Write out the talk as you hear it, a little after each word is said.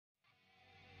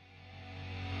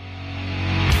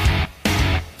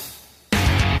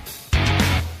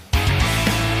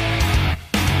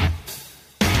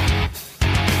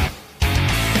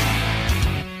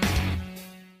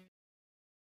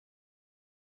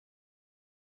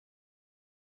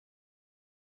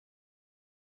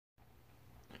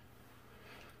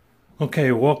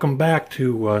Okay, welcome back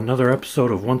to another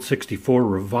episode of 164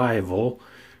 Revival.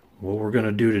 What we're going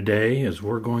to do today is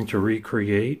we're going to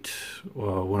recreate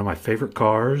one of my favorite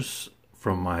cars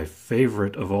from my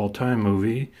favorite of all time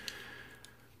movie,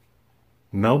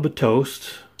 Melba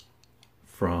Toast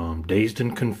from Dazed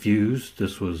and Confused.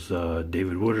 This was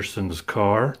David Wooderson's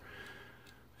car,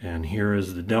 and here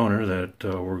is the donor that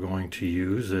we're going to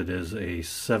use. It is a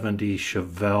 70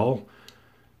 Chevelle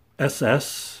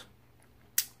SS.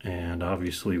 And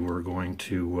obviously we're going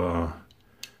to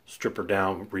strip her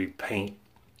down, repaint,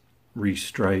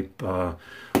 restripe.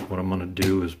 What I'm going to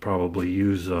do is probably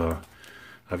use,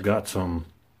 I've got some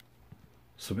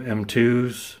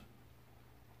M2s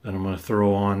that I'm going to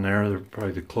throw on there. They're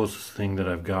probably the closest thing that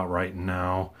I've got right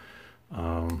now.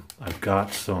 I've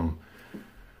got some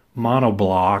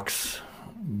monoblocks,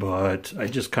 but I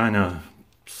just kind of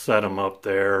set them up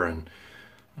there, and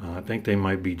I think they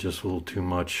might be just a little too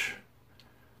much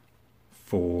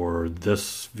for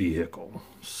this vehicle.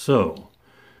 So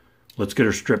let's get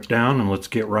her stripped down and let's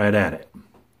get right at it.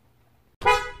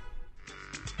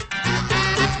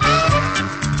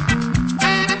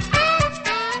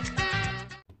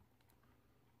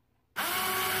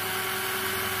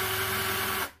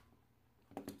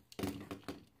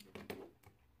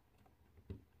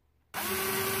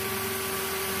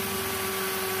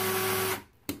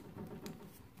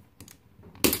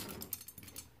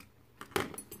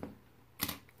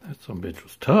 That some bitch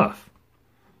was tough.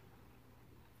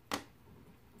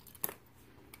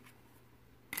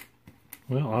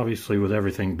 Well, obviously with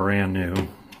everything brand new,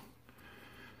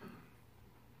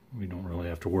 we don't really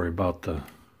have to worry about the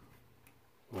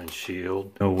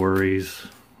windshield. No worries.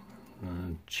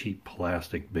 Cheap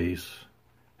plastic base.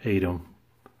 Hate them.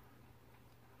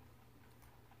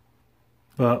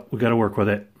 But we got to work with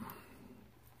it.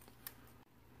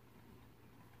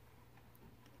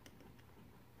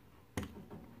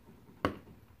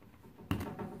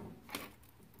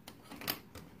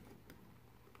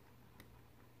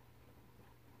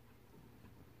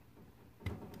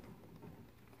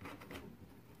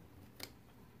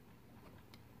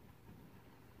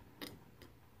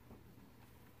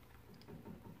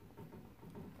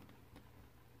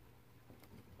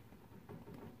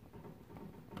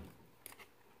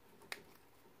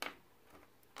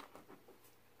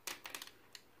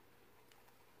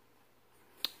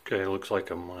 Okay, it looks like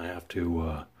I'm going to have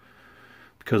to,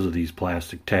 because of these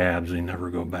plastic tabs, they never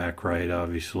go back right,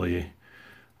 obviously.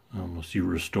 Unless you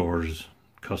restores,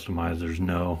 customizers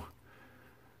know.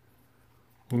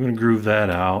 We're going to groove that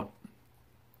out.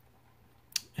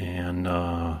 And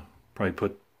probably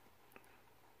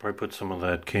put some of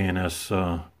that K&S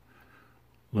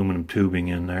aluminum tubing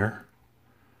in there.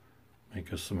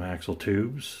 Make us some axle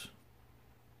tubes.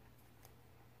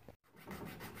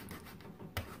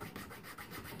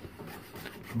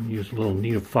 Use a little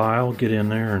needle file, get in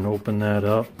there and open that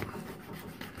up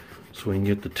so we can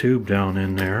get the tube down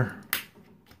in there.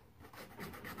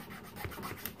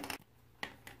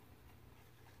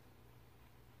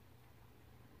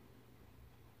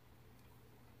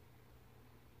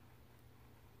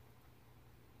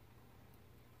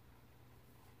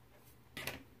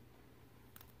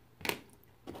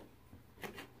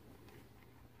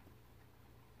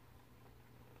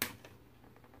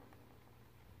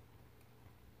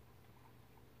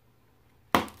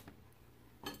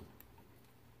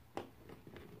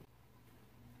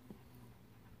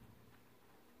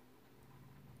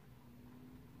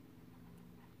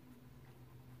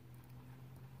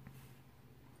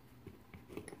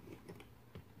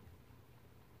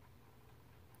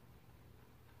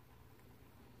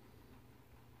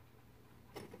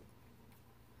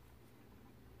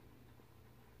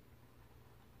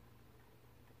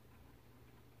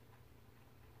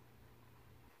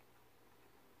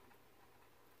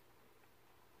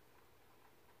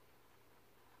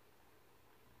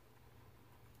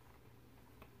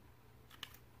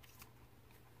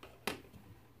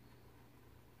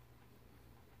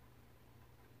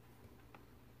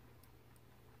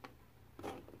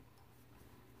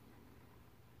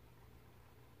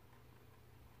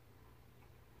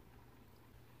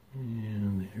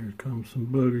 And here comes some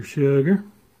booger sugar.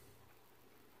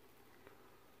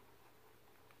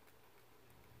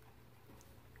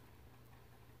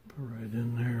 Put right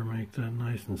in there, make that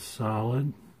nice and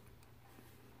solid.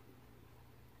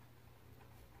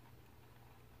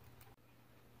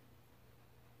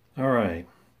 Alright,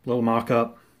 little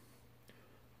mock-up.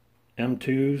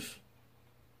 M2s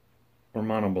or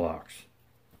monoblocks?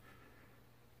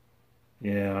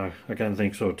 Yeah, I kind of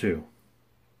think so too.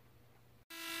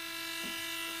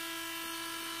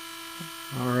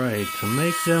 Alright, to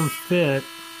make them fit,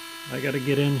 I got to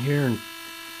get in here and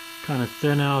kind of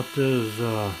thin out those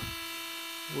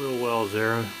wheel wells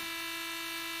there.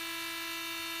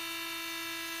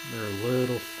 They're a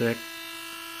little thick.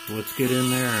 So let's get in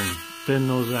there and thin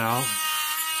those out.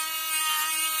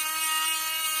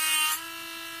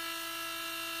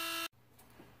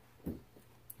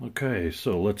 Okay,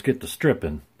 so let's get the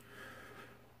stripping.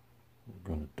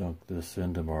 We're going to dunk this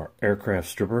into our aircraft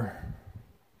stripper.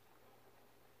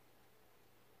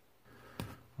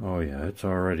 Oh yeah, it's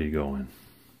already going.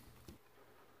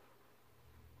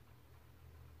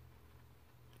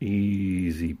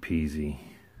 Easy peasy.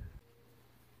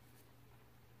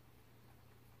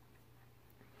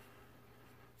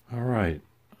 Alright,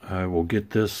 I will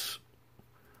get this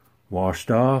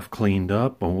washed off, cleaned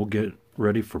up, and we'll get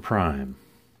ready for prime.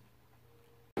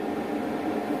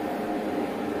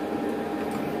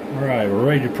 Alright, we're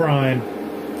ready to prime.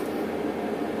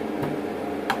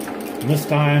 And this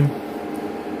time,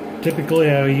 typically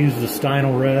I use the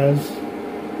Stynel Res,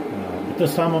 but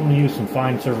this time I'm going to use some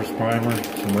fine surface primer,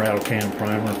 some rattle can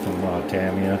primer from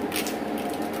Tamiya.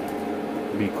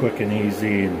 Be quick and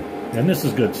easy, and this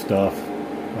is good stuff.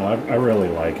 I really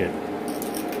like it.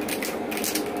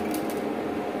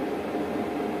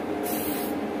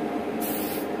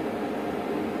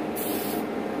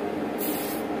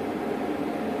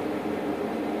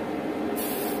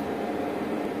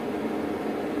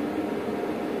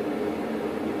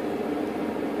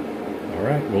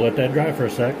 Alright, we'll let that dry for a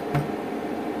sec.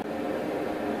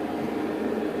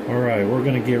 Alright, we're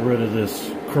going to get rid of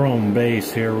this chrome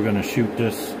base here. We're going to shoot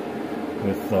this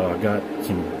with, got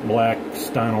some black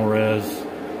Stynel Res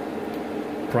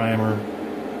primer.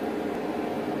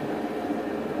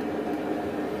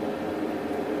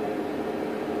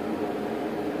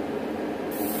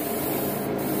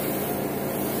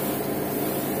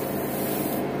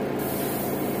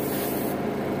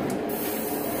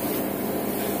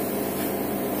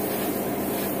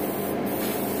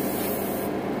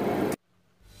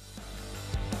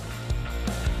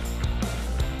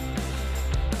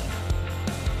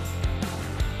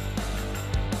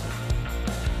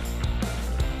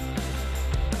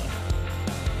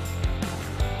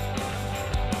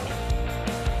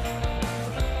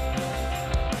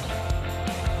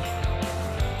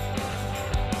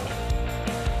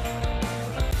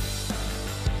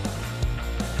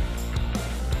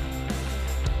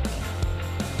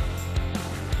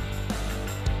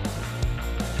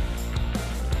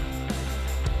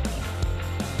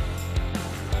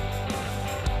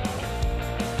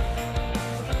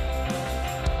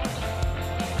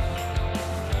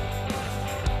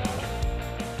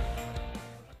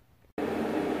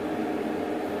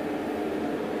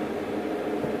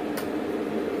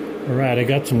 Alright, I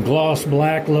got some gloss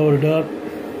black loaded up.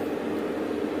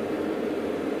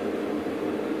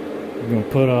 I'm going to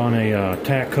put on a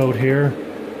tack coat here,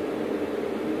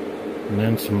 and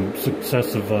then some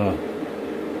successive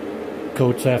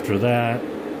coats after that.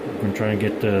 I'm going to try and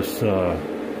get this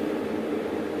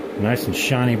nice and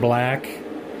shiny black,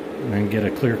 and then get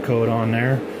a clear coat on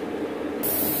there.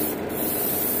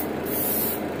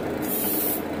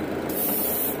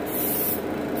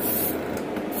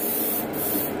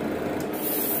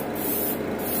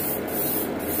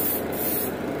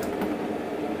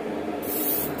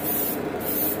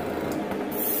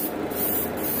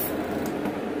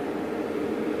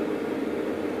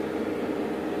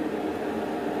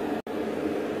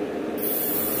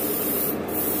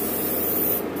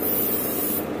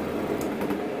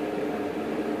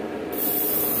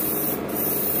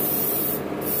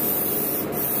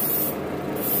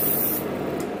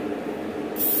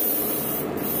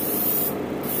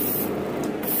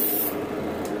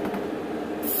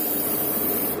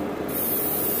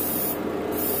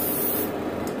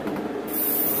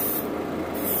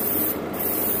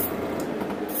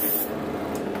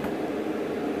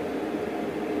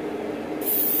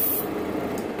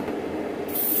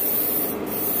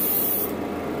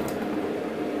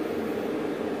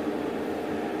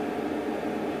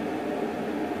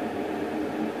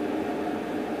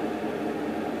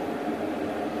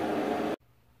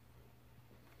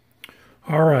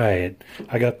 Alright,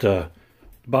 I got the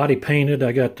body painted,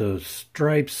 I got the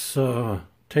stripes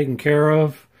taken care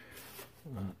of,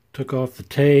 took off the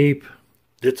tape,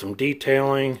 did some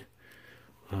detailing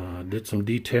on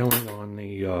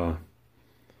the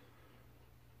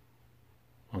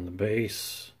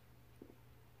base,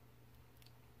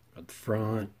 got the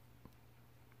front,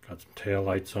 got some tail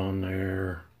lights on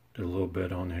there, did a little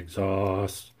bit on the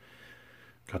exhaust,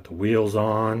 got the wheels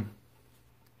on.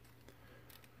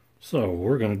 So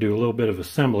we're going to do a little bit of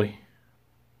assembly.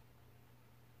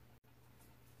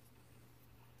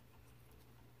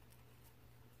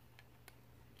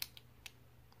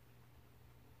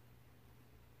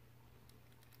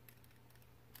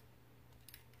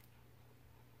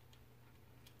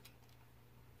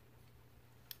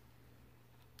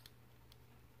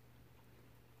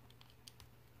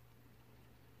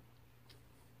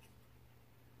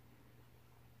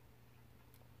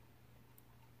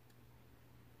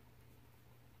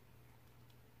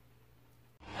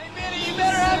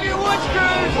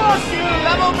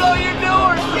 I'm gonna blow your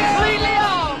doors completely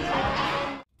off.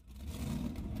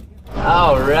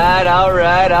 All right, all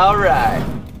right, all right.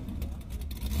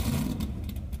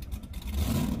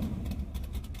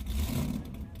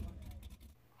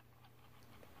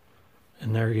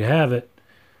 And there you have it.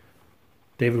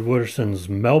 David Wooderson's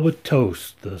Melba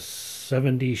Toast, the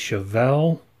 70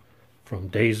 Chevelle from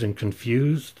Dazed and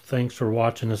Confused. Thanks for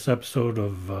watching this episode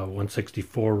of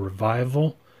 164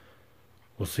 Revival.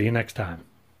 We'll see you next time.